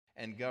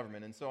and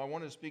government. And so I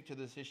wanted to speak to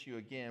this issue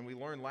again. We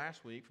learned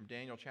last week from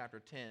Daniel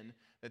chapter 10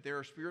 that there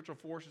are spiritual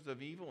forces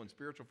of evil and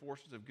spiritual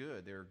forces of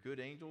good. There are good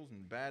angels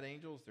and bad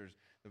angels. There's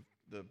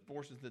the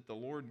forces that the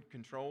Lord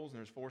controls, and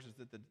there's forces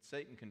that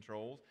Satan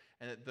controls,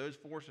 and that those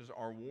forces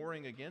are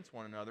warring against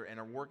one another and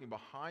are working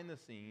behind the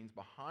scenes,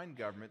 behind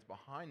governments,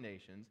 behind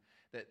nations,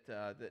 that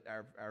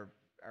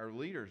our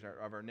leaders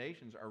of our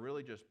nations are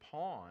really just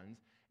pawns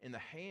in the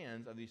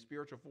hands of these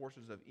spiritual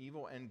forces of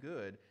evil and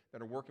good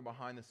that are working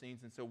behind the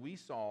scenes. And so we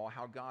saw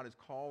how God is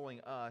calling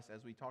us,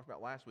 as we talked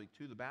about last week,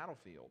 to the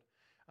battlefield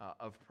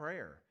of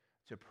prayer,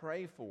 to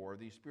pray for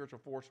these spiritual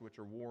forces which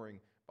are warring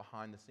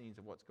behind the scenes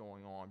of what's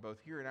going on, both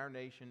here in our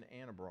nation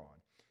and abroad.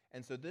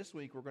 And so this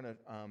week we're going to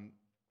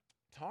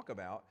talk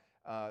about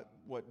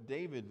what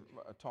David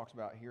talks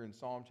about here in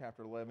Psalm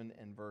chapter 11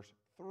 and verse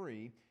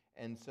 3.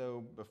 And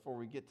so before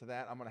we get to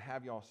that, I'm going to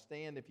have y'all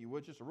stand, if you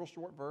would. Just a real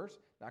short verse.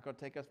 Not going to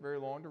take us very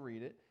long to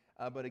read it.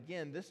 But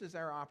again, this is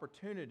our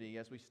opportunity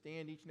as we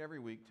stand each and every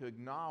week to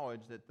acknowledge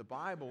that the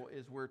Bible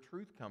is where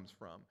truth comes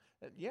from.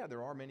 That, yeah,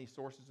 there are many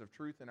sources of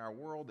truth in our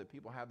world, that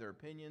people have their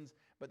opinions,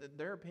 but that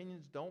their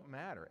opinions don't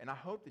matter. And I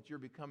hope that you're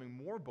becoming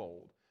more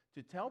bold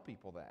to tell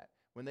people that.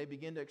 When they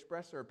begin to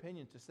express their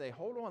opinion, to say,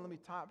 hold on, let me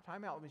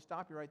time out, let me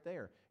stop you right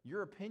there.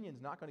 Your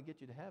opinion's not going to get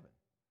you to heaven.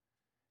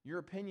 Your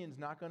opinion's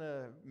not going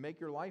to make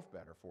your life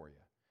better for you.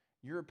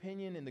 Your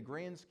opinion in the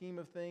grand scheme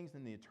of things,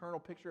 in the eternal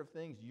picture of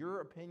things,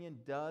 your opinion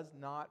does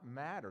not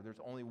matter.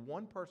 There's only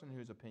one person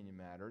whose opinion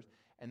matters,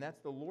 and that's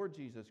the Lord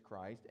Jesus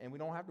Christ. And we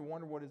don't have to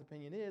wonder what his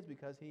opinion is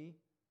because he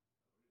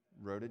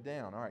wrote it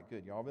down. All right,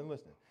 good. Y'all been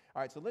listening.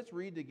 All right, so let's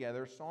read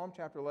together Psalm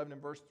chapter 11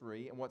 and verse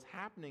 3. And what's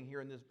happening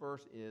here in this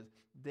verse is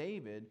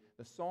David,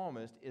 the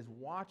psalmist, is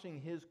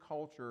watching his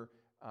culture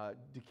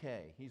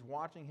decay. He's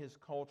watching his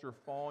culture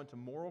fall into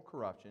moral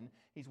corruption.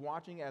 He's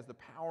watching as the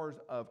powers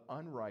of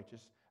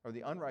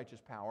the unrighteous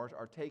powers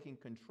are taking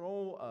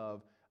control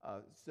of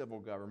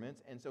civil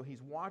governments. And so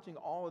he's watching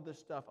all of this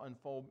stuff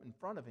unfold in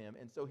front of him.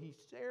 And so he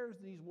shares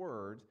these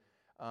words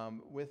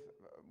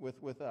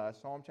with us.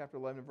 Psalm chapter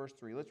 11 verse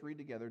 3. Let's read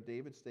together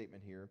David's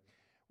statement here.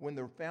 When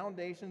the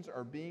foundations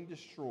are being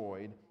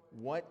destroyed,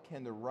 what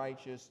can the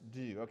righteous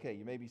do? Okay,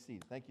 you may be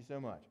seated. Thank you so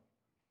much.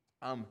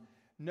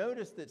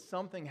 Notice that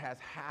something has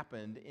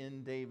happened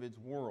in David's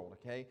world,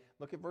 okay?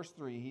 Look at verse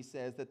 3. He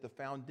says that the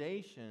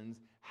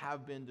foundations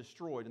have been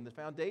destroyed. And the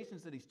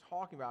foundations that he's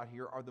talking about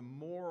here are the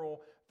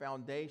moral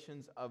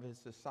foundations of his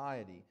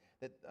society.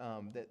 That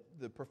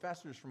the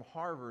professors from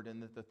Harvard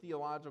and the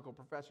theological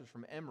professors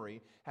from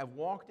Emory have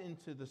walked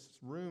into this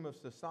room of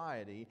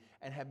society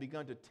and have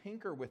begun to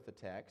tinker with the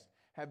text,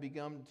 have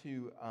begun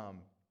to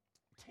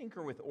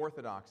tinker with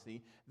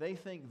orthodoxy. They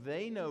think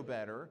they know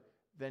better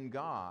than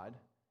God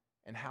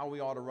and how we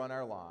ought to run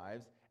our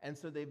lives. And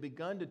so they've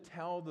begun to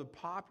tell the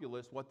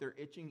populace what their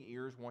itching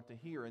ears want to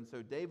hear. And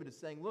so David is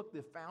saying, look,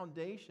 the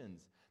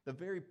foundations, the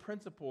very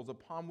principles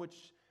upon which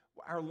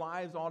our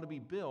lives ought to be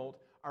built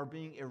are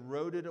being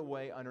eroded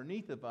away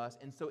underneath of us.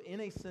 And so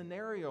in a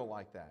scenario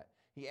like that,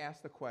 he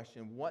asks the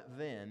question, what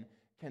then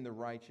can the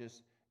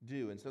righteous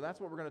do? And so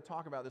that's what we're going to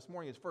talk about this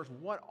morning is first,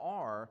 what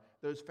are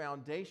those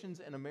foundations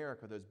in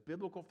America, those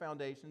biblical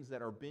foundations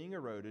that are being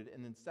eroded?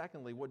 And then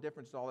secondly, what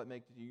difference does all that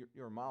make to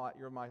your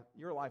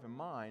life and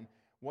mine?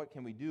 What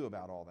can we do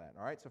about all that?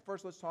 All right, so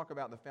first let's talk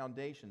about the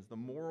foundations, the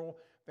moral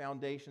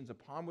foundations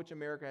upon which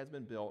America has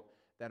been built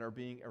that are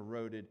being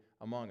eroded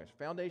among us.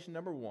 Foundation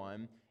number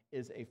one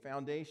is a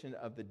foundation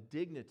of the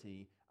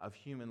dignity of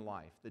human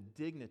life, the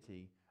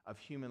dignity of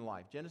human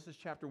life. Genesis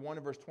chapter 1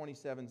 and verse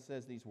 27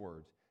 says these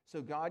words.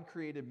 So God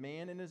created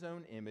man in his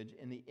own image.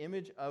 In the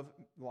image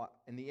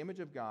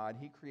of God,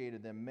 he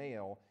created them,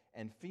 male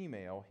and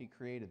female, he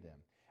created them.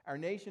 Our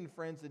nation,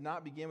 friends, did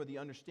not begin with the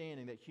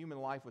understanding that human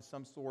life was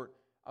some sort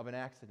of an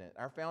accident.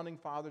 Our founding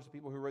fathers, the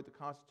people who wrote the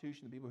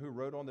Constitution, the people who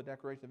wrote on the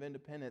Declaration of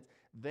Independence,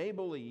 they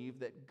believed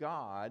that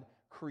God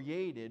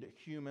created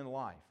human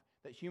life.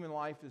 That human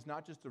life is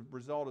not just a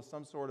result of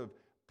some sort of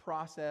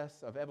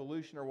process of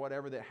evolution or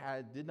whatever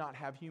that did not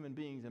have human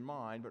beings in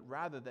mind, but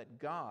rather that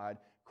God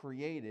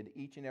created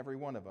each and every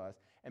one of us.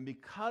 And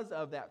because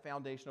of that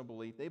foundational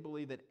belief, they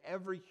believe that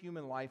every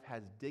human life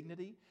has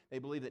dignity. They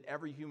believe that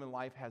every human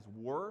life has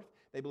worth.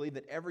 They believe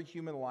that every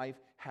human life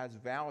has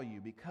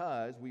value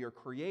because we are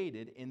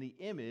created in the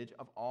image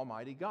of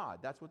Almighty God.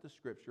 That's what the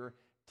Scripture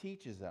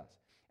teaches us.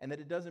 And that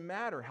it doesn't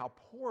matter how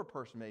poor a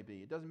person may be.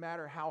 It doesn't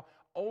matter how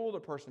old a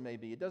person may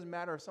be. It doesn't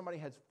matter if somebody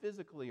has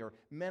physically or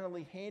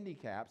mentally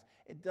handicaps.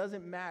 It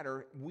doesn't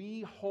matter.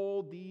 We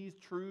hold these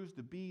truths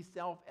to be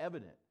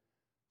self-evident.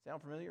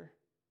 Sound familiar?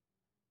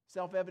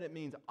 Self-evident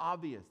means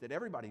obvious, that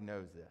everybody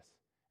knows this.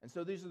 And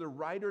so these are the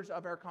writers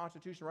of our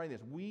Constitution writing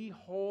this. We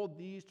hold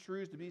these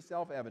truths to be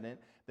self-evident,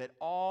 that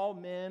all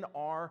men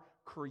are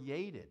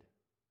created.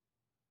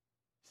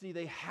 See,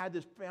 they had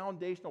this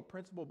foundational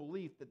principle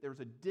belief that there's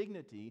a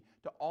dignity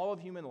to all of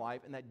human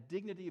life, and that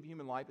dignity of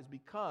human life is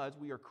because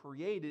we are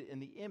created in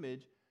the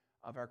image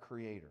of our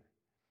Creator.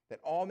 That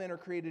all men are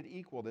created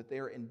equal, that they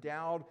are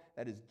endowed,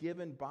 that is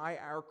given by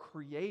our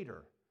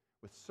Creator,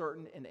 with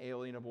certain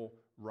inalienable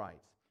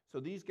rights. So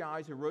these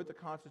guys who wrote the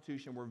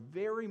Constitution were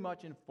very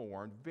much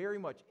informed, very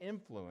much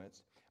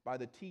influenced by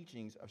the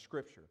teachings of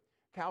Scripture.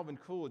 Calvin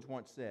Coolidge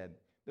once said,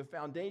 "The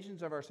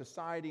foundations of our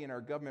society and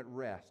our government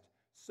rest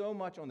so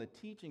much on the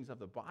teachings of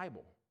the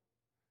Bible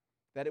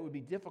that it would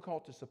be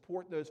difficult to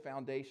support those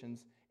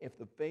foundations if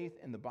the faith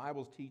in the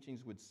Bible's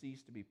teachings would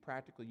cease to be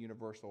practically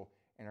universal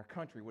in our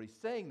country." What he's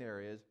saying there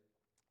is,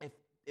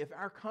 if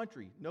our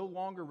country no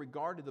longer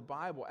regarded the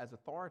Bible as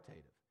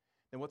authoritative,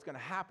 then what's going to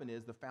happen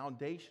is the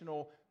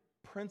foundational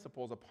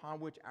principles upon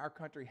which our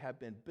country have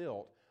been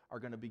built are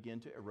going to begin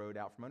to erode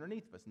out from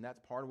underneath us. And that's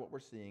part of what we're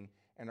seeing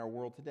in our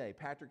world today.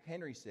 Patrick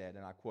Henry said,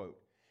 and I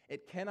quote,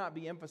 "It cannot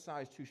be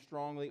emphasized too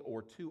strongly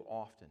or too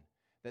often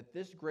that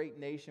this great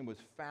nation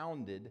was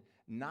founded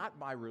not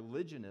by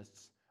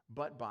religionists,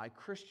 but by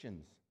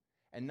Christians,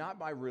 and not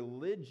by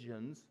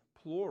religions,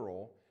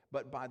 plural,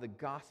 but by the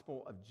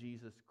gospel of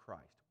Jesus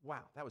Christ."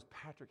 Wow, that was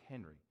Patrick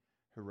Henry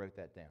who wrote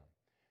that down.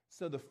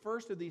 So the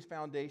first of these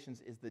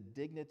foundations is the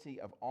dignity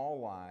of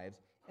all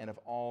lives and of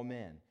all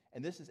men.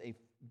 And this is a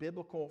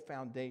biblical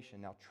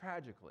foundation. Now,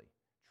 tragically,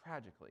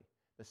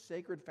 the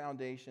sacred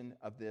foundation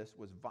of this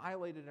was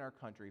violated in our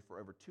country for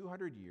over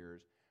 200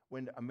 years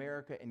when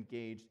America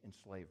engaged in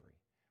slavery.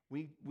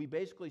 We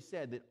basically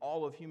said that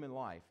all of human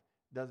life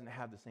doesn't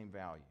have the same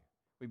value.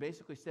 We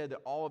basically said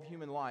that all of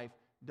human life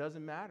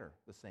doesn't matter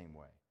the same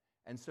way.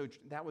 And so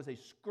that was a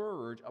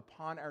scourge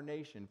upon our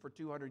nation for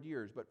 200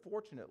 years. But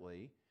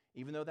fortunately,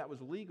 even though that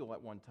was legal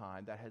at one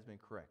time, that has been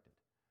corrected.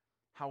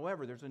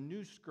 However, there's a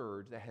new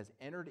scourge that has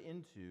entered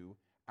into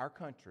our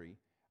country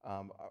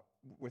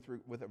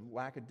with a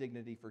lack of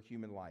dignity for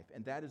human life,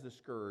 and that is the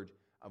scourge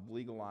of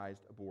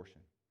legalized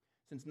abortion.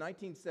 Since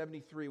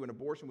 1973, when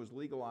abortion was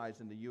legalized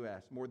in the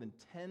U.S., more than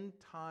 10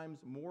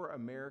 times more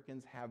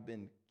Americans have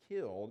been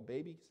killed,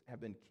 babies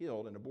have been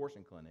killed in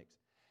abortion clinics,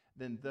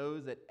 than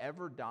those that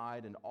ever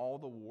died in all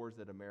the wars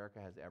that America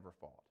has ever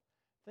fought.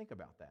 Think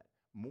about that.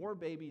 More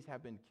babies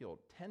have been killed.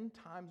 10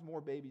 times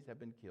more babies have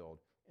been killed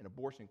in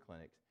abortion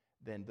clinics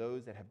than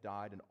those that have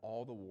died in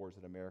all the wars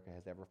that America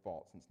has ever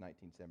fought since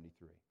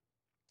 1973.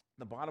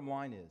 The bottom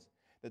line is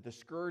that the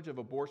scourge of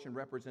abortion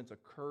represents a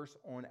curse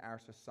on our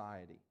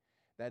society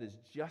that is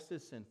just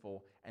as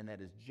sinful and that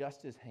is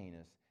just as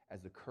heinous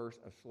as the curse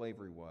of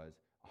slavery was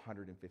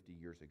 150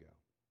 years ago.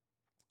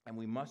 And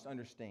we must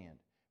understand,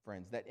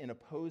 friends, that in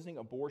opposing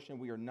abortion,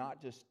 we are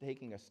not just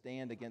taking a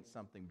stand against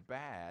something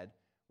bad.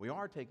 We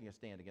are taking a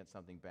stand against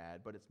something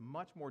bad, but it's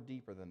much more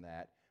deeper than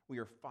that. We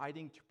are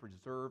fighting to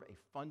preserve a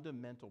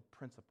fundamental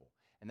principle,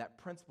 and that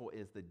principle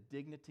is the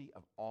dignity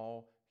of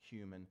all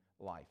human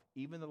life,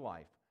 even the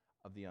life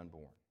of the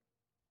unborn.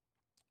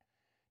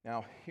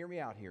 Now, hear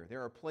me out here.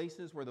 There are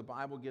places where the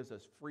Bible gives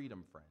us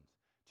freedom, friends,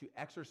 to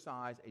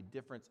exercise a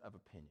difference of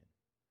opinion.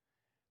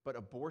 But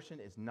abortion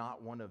is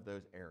not one of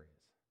those areas.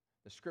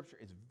 The Scripture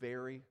is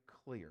very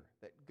clear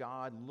that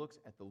God looks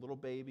at the little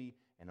baby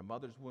in a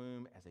mother's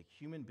womb as a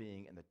human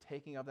being, and the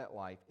taking of that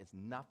life is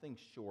nothing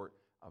short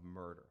of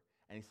murder.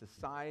 And a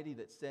society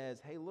that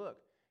says, hey, look,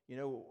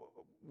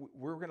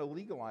 we're going to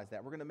legalize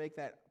that. We're going to make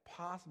that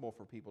possible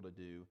for people to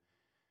do.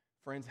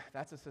 Friends,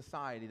 that's a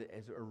society that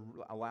has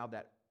allowed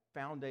that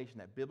foundation,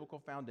 that biblical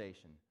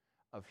foundation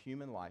of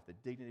human life, the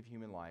dignity of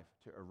human life,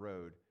 to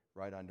erode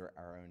right under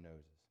our own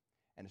noses.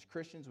 And as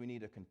Christians, we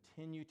need to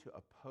continue to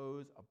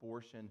oppose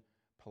abortion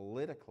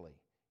politically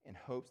in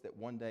hopes that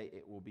one day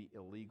it will be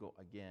illegal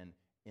again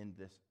in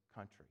this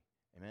country.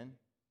 Amen?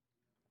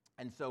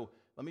 And so,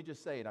 let me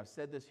just say it. I've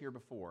said this here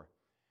before.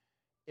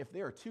 If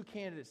there are two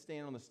candidates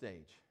standing on the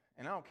stage,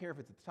 and I don't care if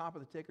it's at the top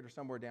of the ticket or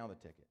somewhere down the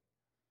ticket,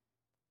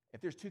 if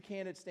there's two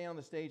candidates standing on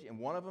the stage and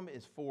one of them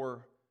is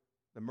for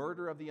the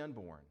murder of the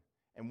unborn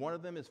and one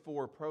of them is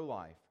for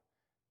pro-life,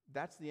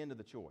 that's the end of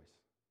the choice.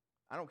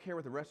 I don't care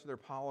what the rest of their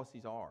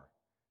policies are.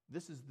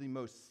 This is the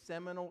most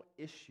seminal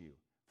issue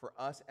for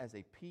us as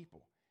a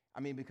people. I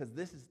mean, because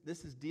this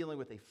is dealing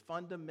with a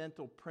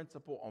fundamental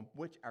principle on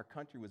which our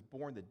country was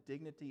born, the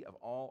dignity of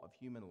all of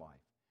human life.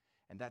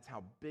 And that's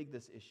how big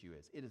this issue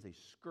is. It is a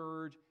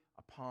scourge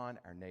upon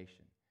our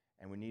nation,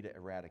 and we need to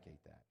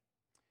eradicate that.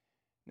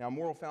 Now,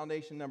 moral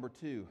foundation number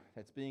 2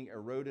 that's being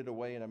eroded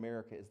away in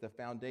America is the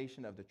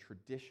foundation of the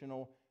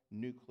traditional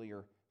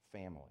nuclear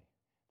family.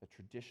 The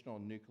traditional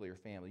nuclear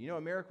family. You know,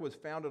 America was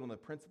founded on the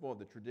principle of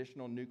the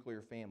traditional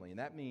nuclear family, and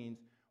that means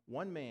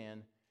one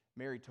man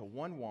married to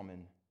one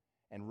woman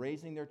and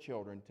raising their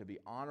children to be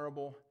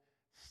honorable,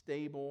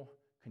 stable,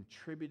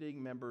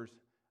 contributing members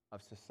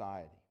of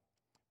society.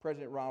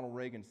 President Ronald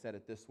Reagan said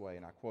it this way,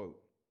 and I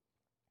quote,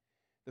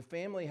 "The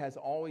family has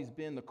always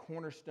been the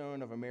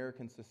cornerstone of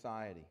American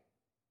society.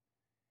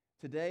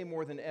 Today,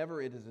 more than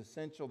ever, it is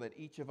essential that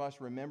each of us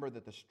remember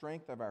that the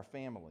strength of our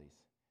families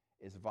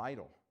is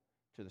vital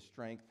to the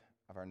strength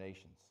of our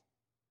nations."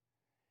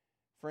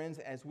 Friends,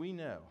 as we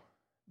know,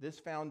 this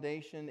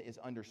foundation is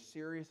under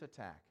serious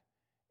attack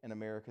in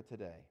America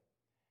today.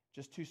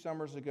 Just 2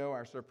 summers ago,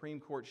 our Supreme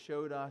Court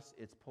showed us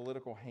its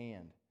political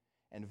hand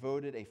and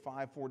voted a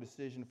 5-4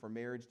 decision for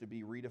marriage to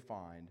be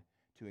redefined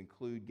to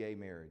include gay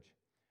marriage,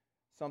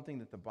 something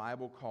that the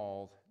Bible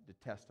calls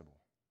detestable.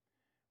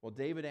 Well,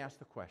 David asked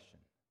the question,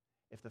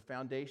 if the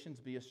foundations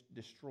be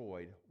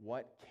destroyed,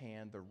 what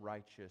can the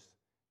righteous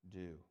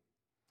do?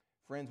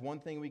 Friends, one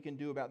thing we can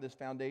do about this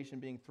foundation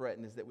being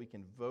threatened is that we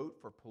can vote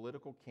for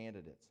political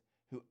candidates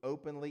who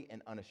openly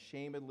and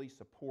unashamedly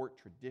support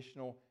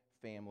traditional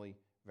family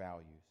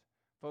values.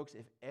 Folks,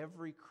 if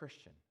every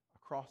Christian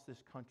across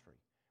this country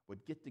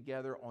would get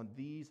together on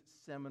these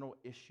seminal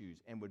issues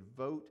and would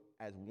vote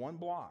as one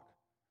block,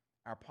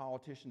 our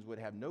politicians would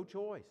have no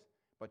choice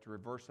but to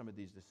reverse some of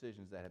these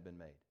decisions that have been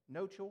made.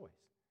 No choice.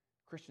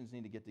 Christians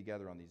need to get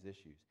together on these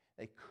issues.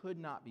 They could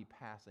not be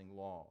passing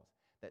laws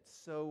that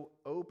so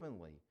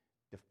openly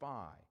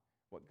defy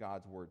what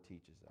God's Word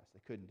teaches us.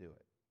 They couldn't do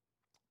it.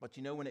 But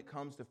you know, when it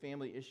comes to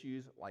family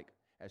issues, like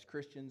as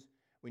Christians,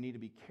 we need to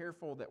be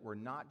careful that we're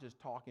not just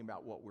talking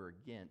about what we're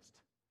against,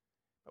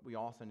 but we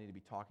also need to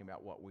be talking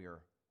about what we are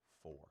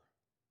for.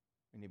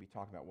 We need to be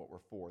talking about what we're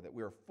for, that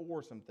we are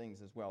for some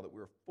things as well, that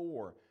we're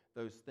for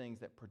those things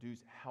that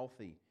produce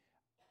healthy,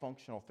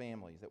 functional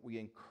families, that we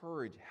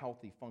encourage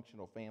healthy,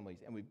 functional families,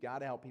 and we've got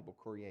to help people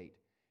create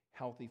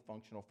healthy,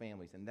 functional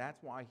families. And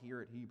that's why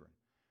here at Hebron,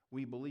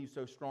 we believe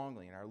so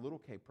strongly in our Little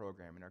K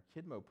program, in our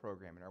Kidmo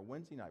program, in our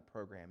Wednesday night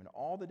program, in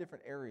all the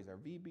different areas, our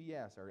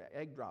VBS, our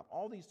Egg Drop,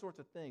 all these sorts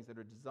of things that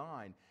are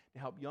designed to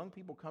help young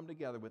people come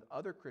together with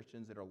other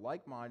Christians that are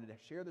like-minded, that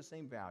share the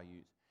same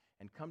values,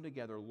 and come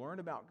together, learn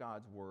about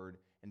God's Word,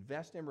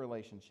 invest in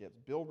relationships,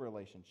 build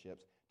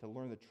relationships to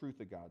learn the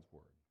truth of God's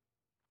Word.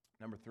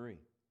 Number 3,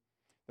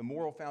 the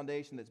moral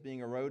foundation that's being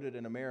eroded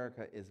in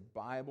America is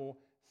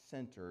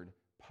Bible-centered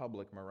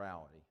public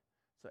morality.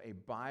 So a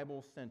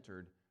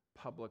Bible-centered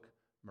public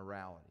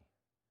morality.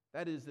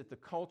 That is, that the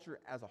culture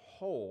as a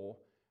whole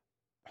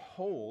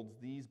holds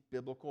these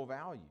biblical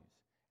values.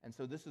 And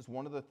so this is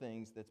one of the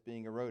things that's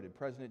being eroded.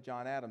 President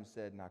John Adams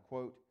said, and I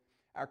quote,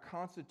 "Our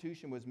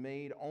Constitution was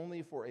made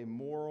only for a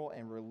moral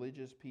and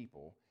religious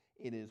people.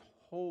 It is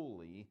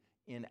wholly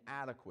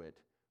inadequate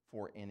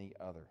for any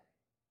other."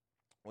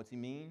 What's he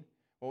mean?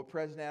 Well, what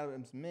President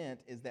Adams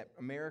meant is that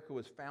America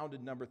was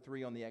founded, number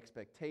 3, on the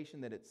expectation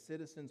that its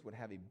citizens would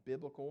have a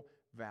biblical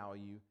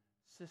value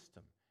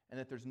system, and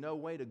that there's no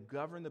way to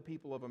govern the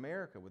people of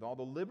America with all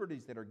the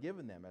liberties that are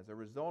given them as a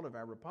result of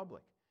our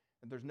republic.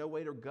 And there's no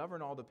way to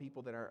govern all the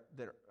people that are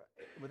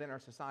within our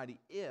society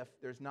if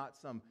there's not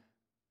some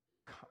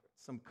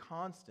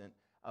constant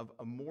of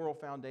a moral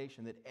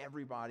foundation that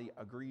everybody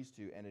agrees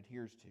to and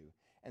adheres to.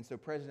 And so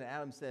President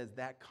Adams says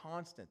that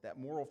constant, that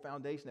moral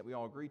foundation that we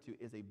all agree to,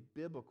 is a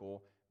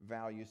biblical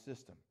value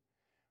system.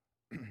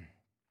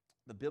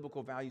 The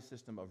biblical value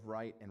system of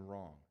right and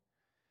wrong.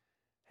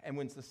 And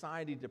when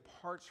society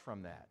departs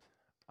from that,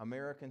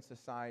 American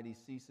society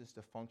ceases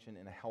to function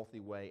in a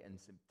healthy way, and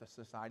the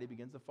society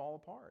begins to fall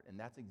apart. And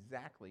that's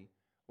exactly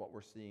what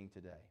we're seeing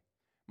today.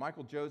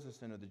 Michael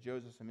Josephson of the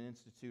Josephson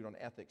Institute on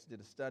Ethics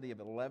did a study of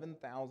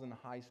 11,000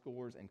 high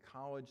schoolers and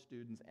college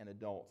students and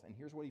adults. And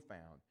here's what he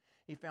found.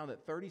 He found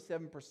that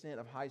 37%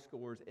 of high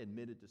schoolers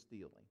admitted to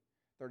stealing.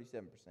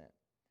 37%.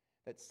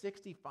 That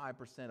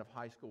 65% of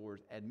high schoolers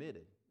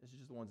admitted, this is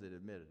just the ones that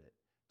admitted it,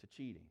 to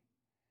cheating.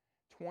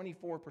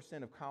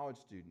 24% of college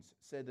students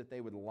said that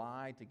they would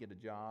lie to get a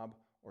job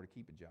or to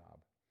keep a job.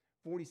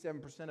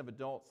 47% of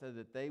adults said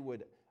that they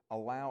would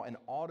allow an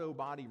auto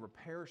body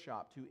repair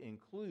shop to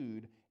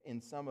include in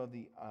some of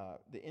the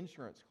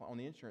insurance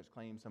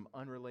claim some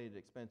unrelated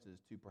expenses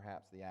to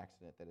perhaps the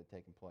accident that had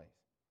taken place.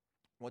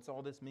 What's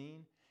all this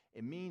mean?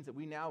 It means that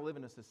we now live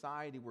in a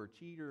society where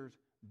cheaters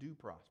do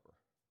prosper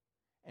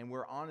and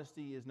where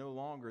honesty is no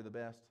longer the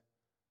best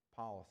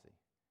policy.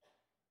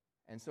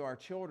 And so our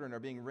children are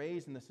being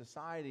raised in a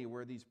society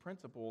where these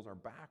principles are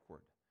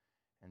backward.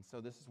 And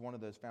so this is one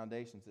of those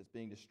foundations that's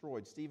being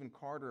destroyed. Stephen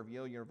Carter of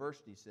Yale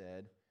University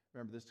said,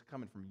 remember this is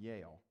coming from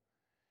Yale,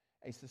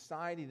 a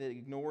society that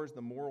ignores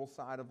the moral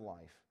side of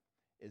life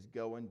is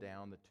going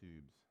down the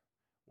tubes.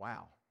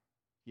 Wow.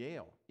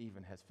 Yale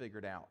even has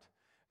figured out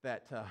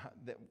that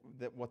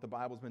what the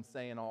Bible's been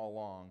saying all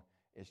along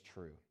is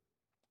true.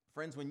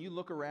 Friends, when you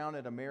look around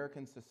at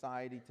American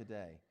society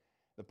today,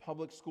 the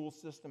public school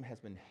system has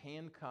been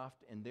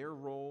handcuffed in their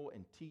role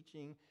in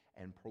teaching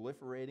and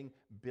proliferating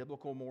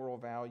biblical moral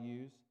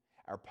values.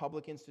 Our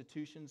public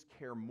institutions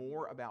care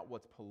more about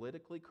what's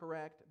politically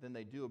correct than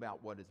they do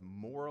about what is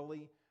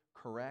morally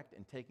correct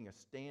and taking a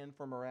stand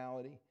for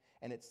morality.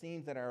 And it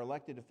seems that our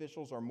elected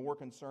officials are more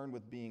concerned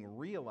with being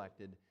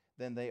reelected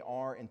than they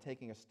are in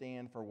taking a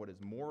stand for what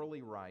is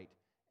morally right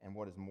and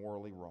what is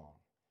morally wrong.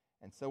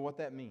 And so what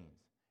that means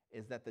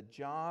is that the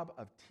job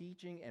of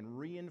teaching and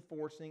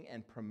reinforcing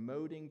and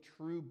promoting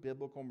true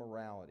biblical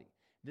morality,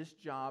 this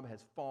job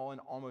has fallen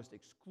almost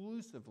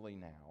exclusively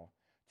now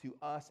to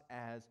us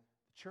as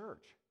the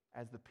church,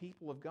 as the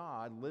people of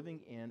God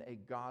living in a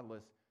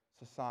godless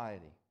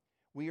society.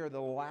 We are the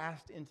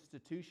last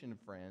institution,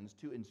 friends,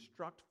 to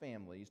instruct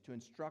families, to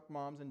instruct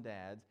moms and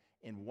dads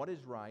in what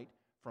is right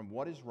from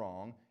what is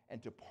wrong,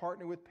 and to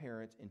partner with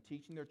parents in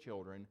teaching their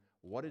children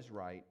what is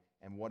right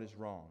and what is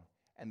wrong.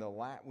 And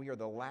we are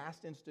the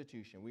last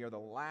institution, we are the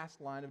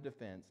last line of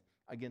defense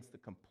against the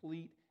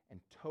complete and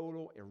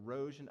total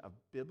erosion of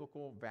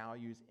biblical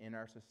values in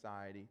our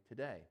society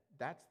today.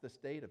 That's the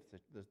state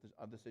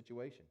of the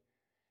situation.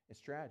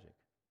 It's tragic.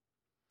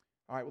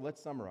 All right, well,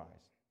 let's summarize.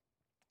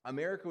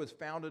 America was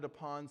founded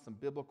upon some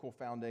biblical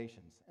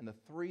foundations, and the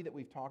three that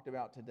we've talked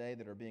about today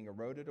that are being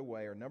eroded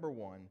away are, number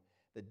one,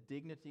 the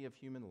dignity of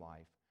human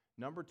life,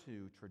 number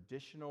two,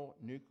 traditional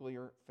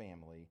nuclear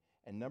family,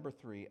 and number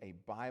three, a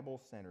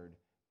Bible-centered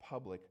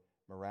public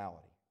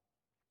morality.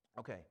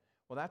 Okay,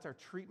 well, that's our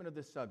treatment of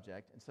this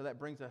subject, and so that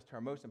brings us to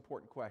our most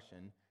important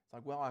question. It's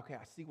like, well, okay,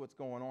 I see what's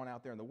going on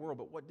out there in the world,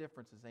 but what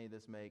difference does any of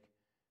this make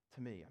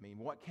to me? I mean,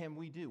 what can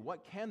we do?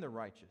 What can the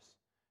righteous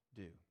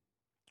do?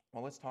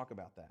 Well, let's talk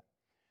about that.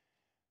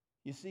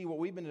 You see, what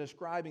we've been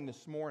describing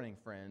this morning,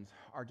 friends,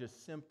 are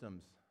just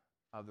symptoms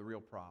of the real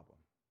problem.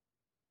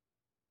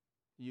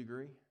 Do you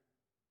agree?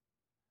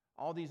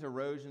 All these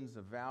erosions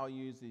of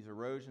values, these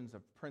erosions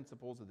of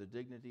principles of the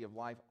dignity of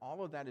life,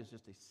 all of that is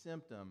just a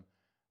symptom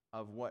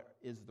of what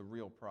is the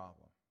real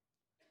problem.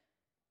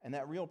 And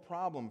that real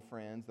problem,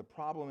 friends, the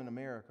problem in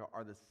America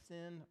are the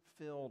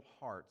sin-filled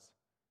hearts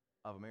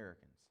of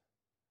Americans.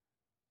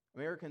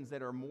 Americans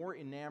that are more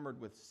enamored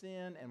with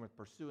sin and with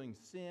pursuing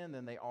sin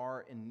than they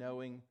are in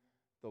knowing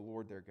the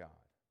Lord their God.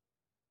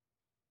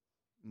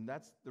 And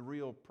that's the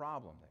real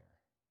problem there.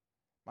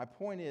 My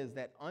point is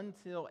that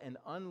until and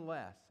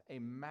unless a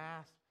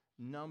mass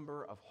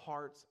number of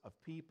hearts of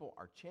people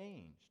are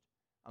changed,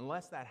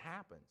 unless that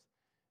happens,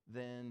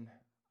 then,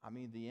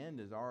 the end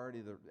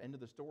of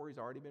the story's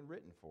already been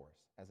written for us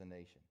as a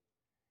nation.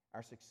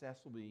 Our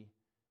success will be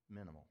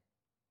minimal.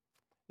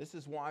 This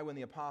is why when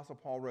the Apostle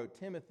Paul wrote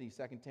Timothy,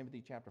 2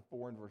 Timothy chapter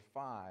 4 and verse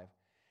 5,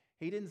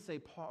 he didn't say,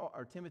 Paul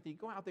or Timothy,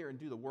 go out there and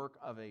do the work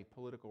of a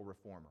political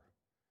reformer.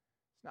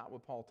 It's not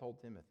what Paul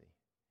told Timothy.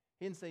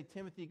 He didn't say,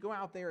 Timothy, go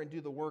out there and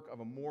do the work of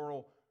a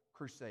moral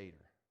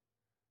crusader.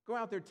 Go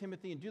out there,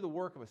 Timothy, and do the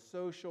work of a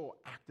social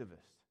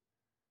activist.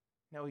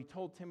 No, he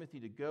told Timothy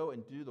to go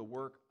and do the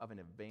work of an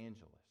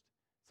evangelist,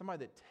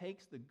 somebody that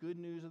takes the good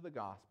news of the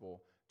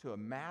gospel to a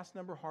mass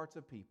number of hearts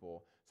of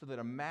people so that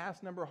a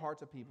mass number of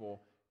hearts of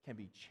people can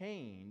be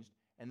changed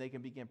and they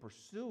can begin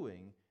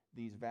pursuing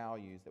these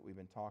values that we've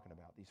been talking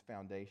about, these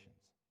foundations.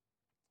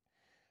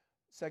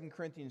 2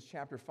 Corinthians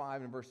chapter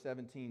 5 and verse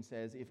 17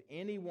 says, if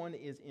anyone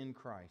is in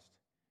Christ,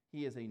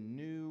 he is a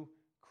new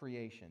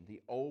creation.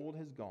 The old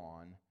has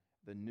gone,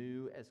 the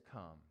new has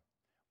come.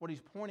 What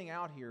he's pointing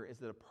out here is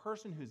that a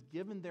person who's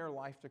given their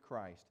life to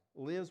Christ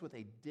lives with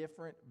a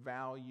different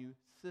value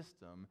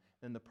system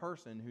than the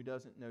person who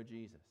doesn't know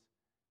Jesus.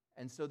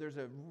 And so there's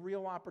a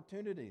real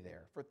opportunity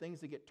there for things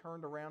to get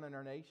turned around in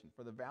our nation,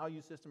 for the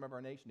value system of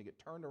our nation to get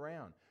turned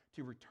around,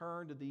 to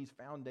return to these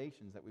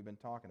foundations that we've been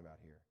talking about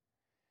here.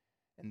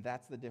 And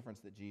that's the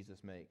difference that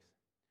Jesus makes.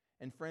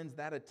 And friends,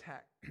 that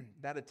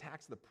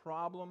attacks the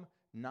problem,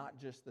 not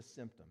just the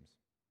symptoms.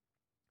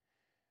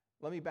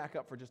 Let me back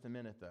up for just a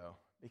minute, though,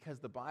 because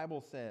the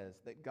Bible says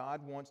that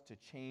God wants to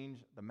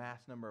change the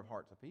mass number of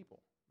hearts of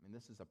people.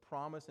 This is a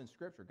promise in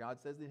Scripture.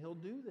 God says that He'll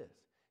do this.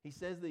 He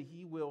says that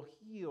He will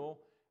heal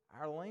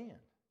our land,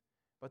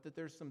 but that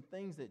there's some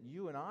things that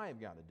you and I have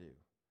got to do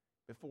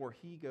before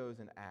He goes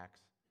and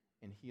acts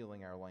in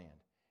healing our land.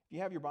 If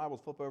you have your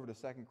Bibles, flip over to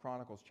 2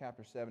 Chronicles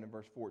chapter 7 and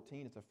verse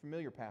 14. It's a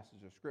familiar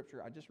passage of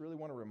Scripture. I just really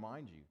want to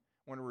remind you,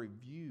 I want to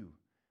review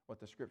what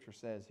the Scripture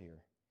says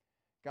here.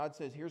 God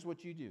says, here's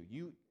what you do.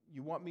 You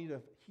want me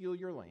to heal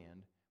your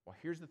land? Well,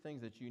 here's the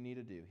things that you need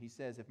to do. He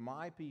says, if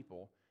my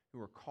people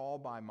who are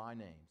called by my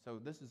name, so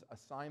this is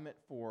assignment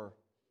for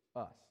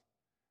us,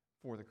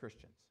 for the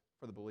Christians,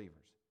 for the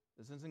believers.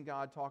 This isn't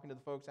God talking to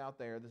the folks out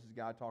there. This is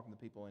God talking to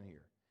the people in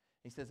here.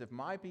 He says, if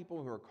my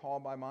people who are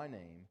called by my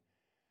name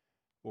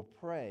will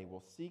pray,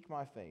 will seek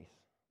my face,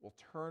 will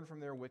turn from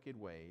their wicked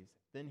ways,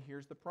 then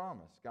here's the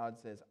promise. God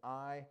says,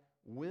 I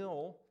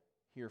will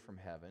hear from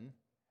heaven,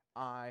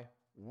 I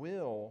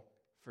will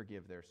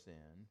forgive their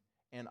sin,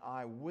 and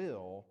I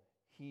will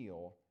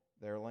heal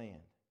their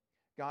land.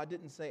 God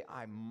didn't say,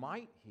 I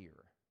might hear.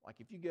 Like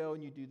if you go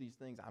and you do these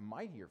things, I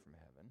might hear from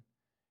heaven.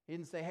 He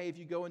didn't say, hey, if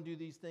you go and do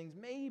these things,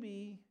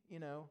 maybe,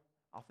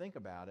 I'll think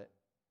about it.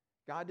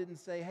 God didn't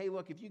say, hey,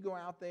 look, if you go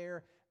out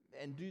there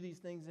and do these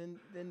things,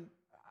 then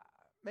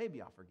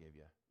maybe I'll forgive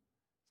you.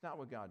 It's not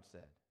what God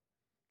said.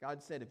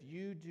 God said, if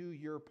you do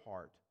your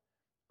part,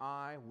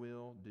 I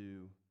will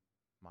do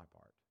my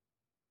part.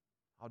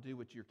 I'll do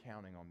what you're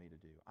counting on me to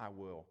do. I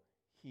will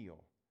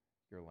heal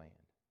your land.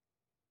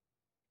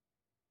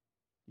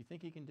 You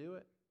think He can do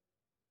it?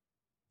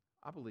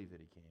 I believe that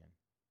He can.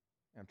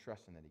 And I'm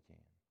trusting that He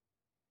can.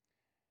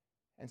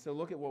 And so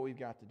look at what we've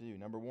got to do.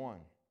 Number one,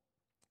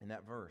 in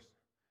that verse,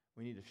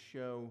 we need to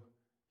show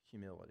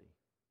humility.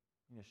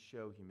 We need to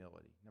show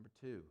humility. Number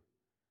two,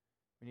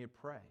 we need to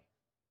pray.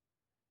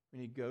 We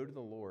need to go to the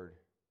Lord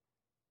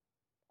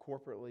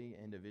corporately,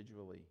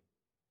 individually,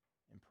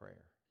 in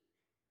prayer.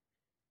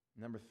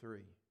 Number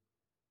three,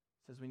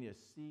 it says we need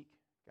to seek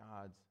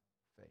God's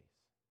face.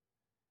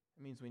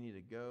 It means we need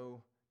to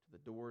go to the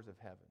doors of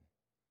heaven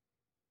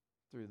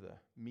through the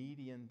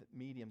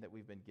medium that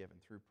we've been given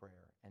through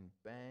prayer and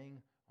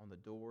bang on the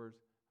doors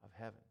of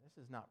heaven.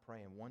 This is not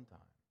praying one time,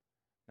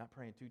 not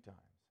praying two times.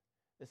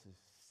 This is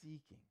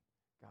seeking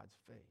God's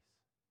face.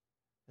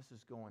 This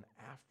is going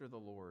after the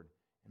Lord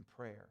in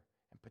prayer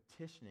and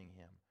petitioning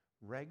him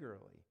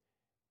regularly,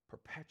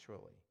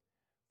 perpetually,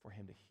 for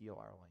him to heal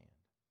our land.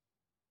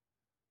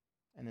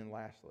 And then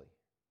lastly,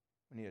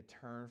 we need to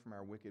turn from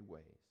our wicked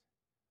ways.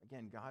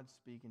 Again, God's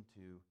speaking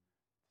to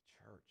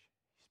the church.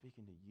 He's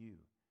speaking to you.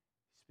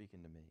 He's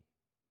speaking to me.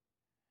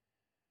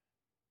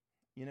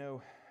 You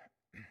know,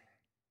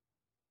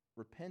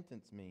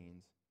 repentance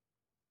means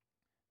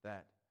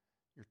that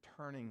you're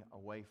turning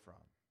away from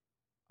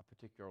a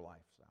particular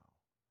lifestyle,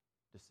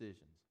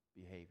 decisions,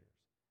 behaviors,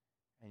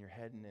 and you're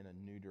heading in a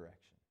new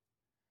direction.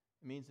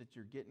 It means that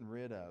you're getting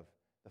rid of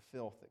the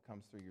filth that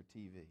comes through your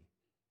TV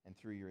and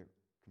through your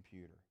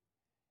computer.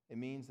 It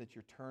means that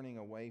you're turning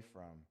away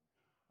from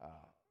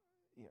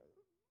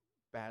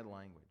bad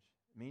language.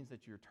 It means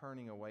that you're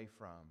turning away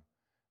from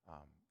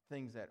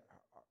things that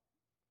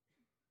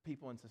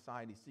people in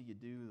society see you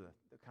do,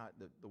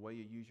 the way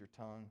you use your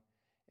tongue.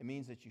 It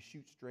means that you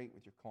shoot straight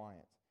with your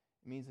clients.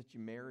 It means that you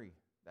marry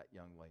that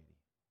young lady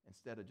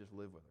instead of just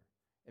live with her.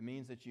 It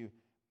means that you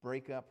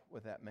break up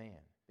with that man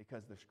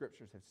because the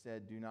scriptures have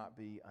said, do not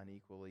be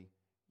unequally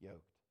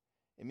yoked.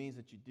 It means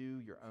that you do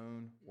your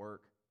own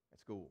work at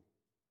school.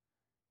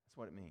 That's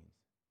what it means.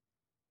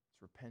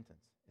 It's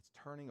repentance. It's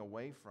turning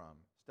away from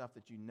stuff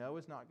that you know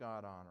is not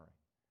God-honoring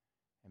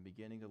and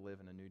beginning to live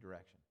in a new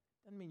direction.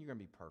 Doesn't mean you're going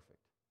to be perfect.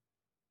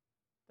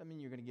 Doesn't mean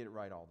you're going to get it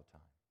right all the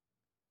time.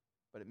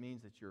 But it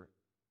means that you're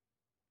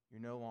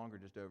no longer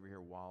just over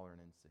here wallowing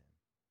in sin,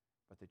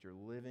 but that you're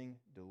living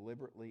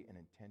deliberately and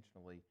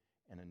intentionally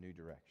in a new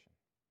direction.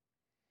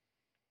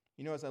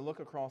 You know, as I look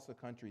across the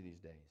country these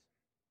days,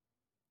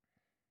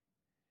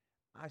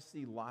 I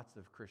see lots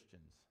of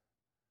Christians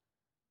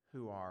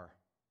who are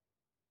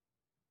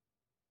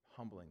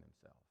humbling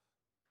themselves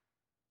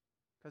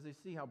because they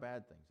see how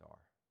bad things are.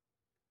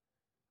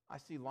 I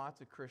see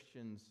lots of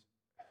Christians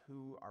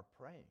who are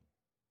praying.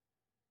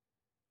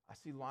 I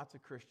see lots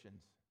of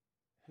Christians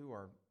who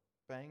are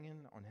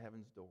banging on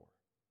heaven's door.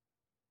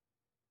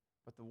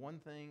 But the one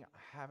thing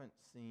I haven't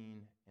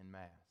seen en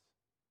masse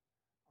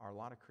are a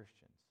lot of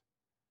Christians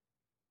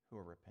who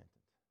are repentant,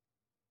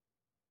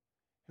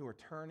 who are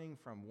turning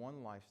from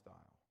one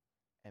lifestyle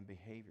and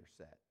behavior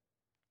set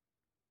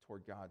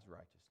toward God's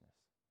righteousness.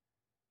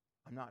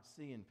 I'm not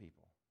seeing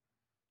people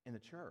in the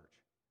church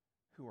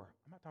who are,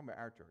 I'm not talking about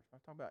our church, I'm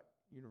talking about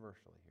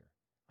universally here.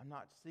 I'm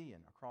not seeing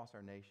across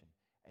our nation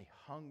a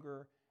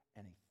hunger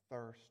and a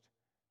thirst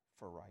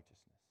for righteousness.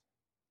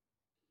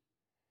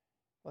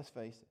 Let's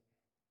face it,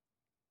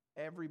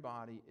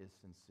 everybody is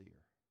sincere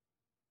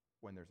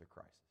when there's a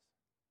crisis.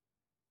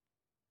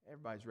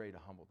 Everybody's ready to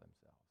humble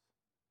themselves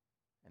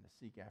and to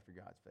seek after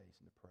God's face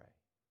and to pray.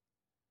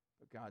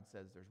 But God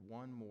says there's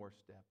one more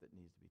step that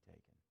needs to be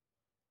taken,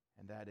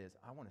 and that is,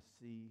 I want to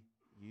see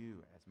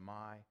you as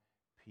my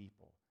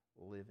people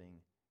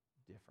living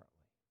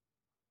differently,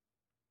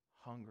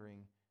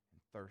 hungering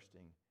and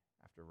thirsting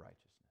after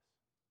righteousness.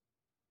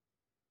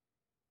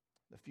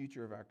 The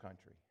future of our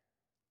country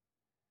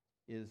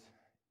is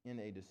in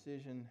a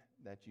decision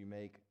that you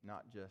make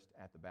not just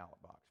at the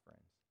ballot box, friends.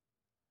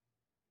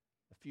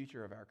 The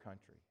future of our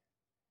country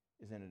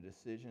is in a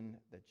decision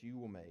that you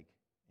will make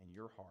in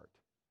your heart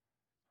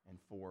and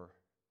for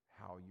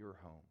how your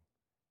home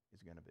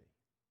is going to be.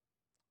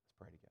 Let's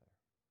pray together.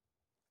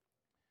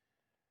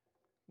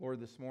 Lord,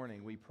 this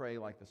morning we pray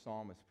like the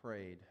psalmist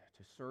prayed,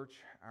 to search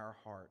our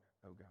heart,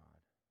 O God.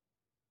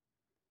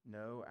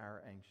 Know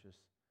our anxious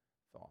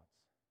thoughts.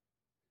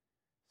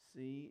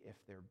 See if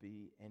there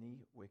be any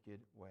wicked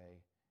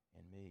way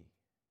in me.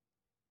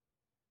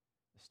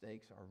 The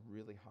stakes are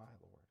really high,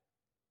 Lord,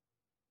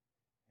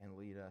 and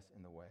lead us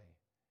in the way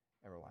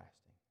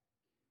everlasting.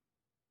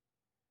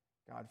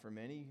 God, for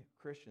many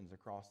Christians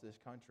across this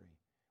country,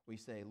 we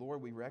say,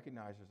 Lord, we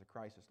recognize there's a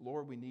crisis.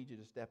 Lord, we need you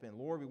to step in.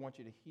 Lord, we want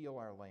you to heal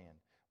our land.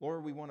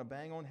 Lord, we want to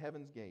bang on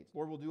heaven's gates.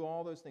 Lord, we'll do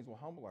all those things. We'll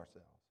humble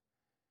ourselves.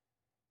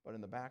 But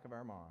in the back of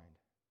our mind,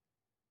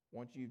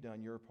 once you've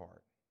done your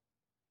part,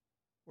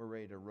 we're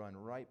ready to run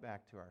right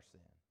back to our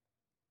sin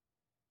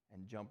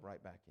and jump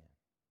right back in.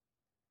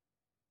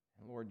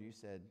 And Lord, you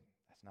said,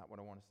 that's not what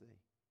I want to see.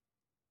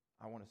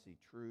 I want to see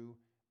true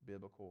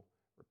biblical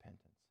repentance,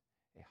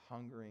 a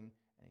hungering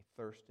and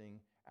a thirsting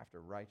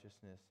after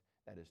righteousness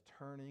that is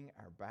turning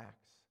our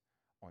backs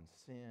on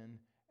sin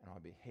and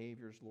on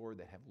behaviors, Lord,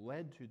 that have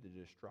led to the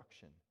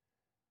destruction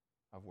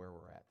of where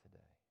we're at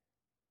today.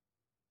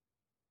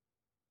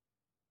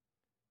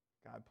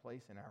 God,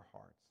 place in our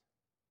hearts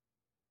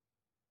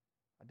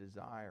a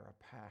desire,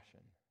 a passion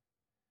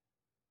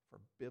for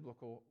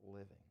biblical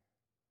living,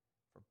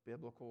 for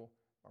biblical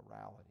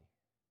morality.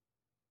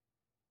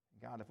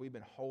 God, if we've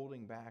been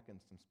holding back in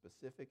some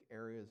specific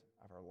areas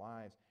of our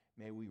lives,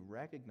 may we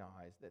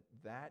recognize that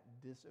that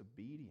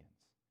disobedience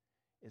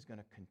is going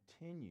to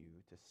continue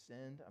to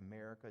send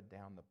America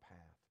down the path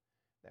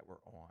that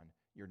we're on.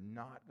 You're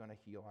not going to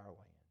heal our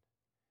land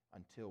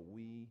until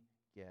we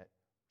get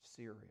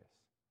serious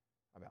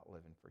about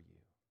living for you.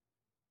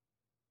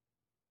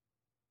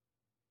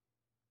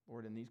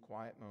 Lord, in these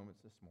quiet moments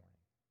this morning,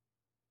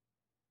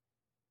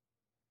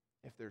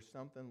 if there's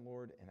something,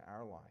 Lord, in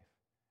our life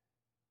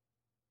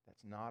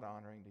that's not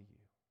honoring to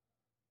you,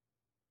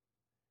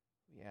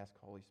 we ask,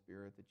 Holy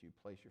Spirit, that you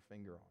place your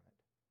finger on it,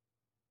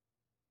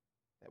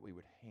 that we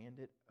would hand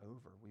it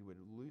over, we would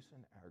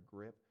loosen our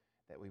grip,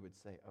 that we would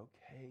say,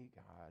 okay,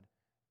 God,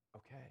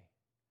 okay,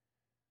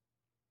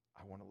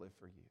 I want to live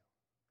for you.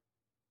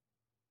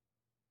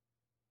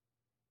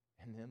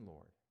 And then,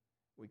 Lord,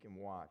 we can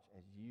watch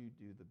as you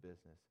do the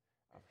business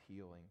of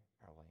healing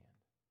our land.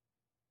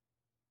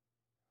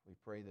 We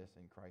pray this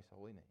in Christ's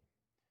holy name.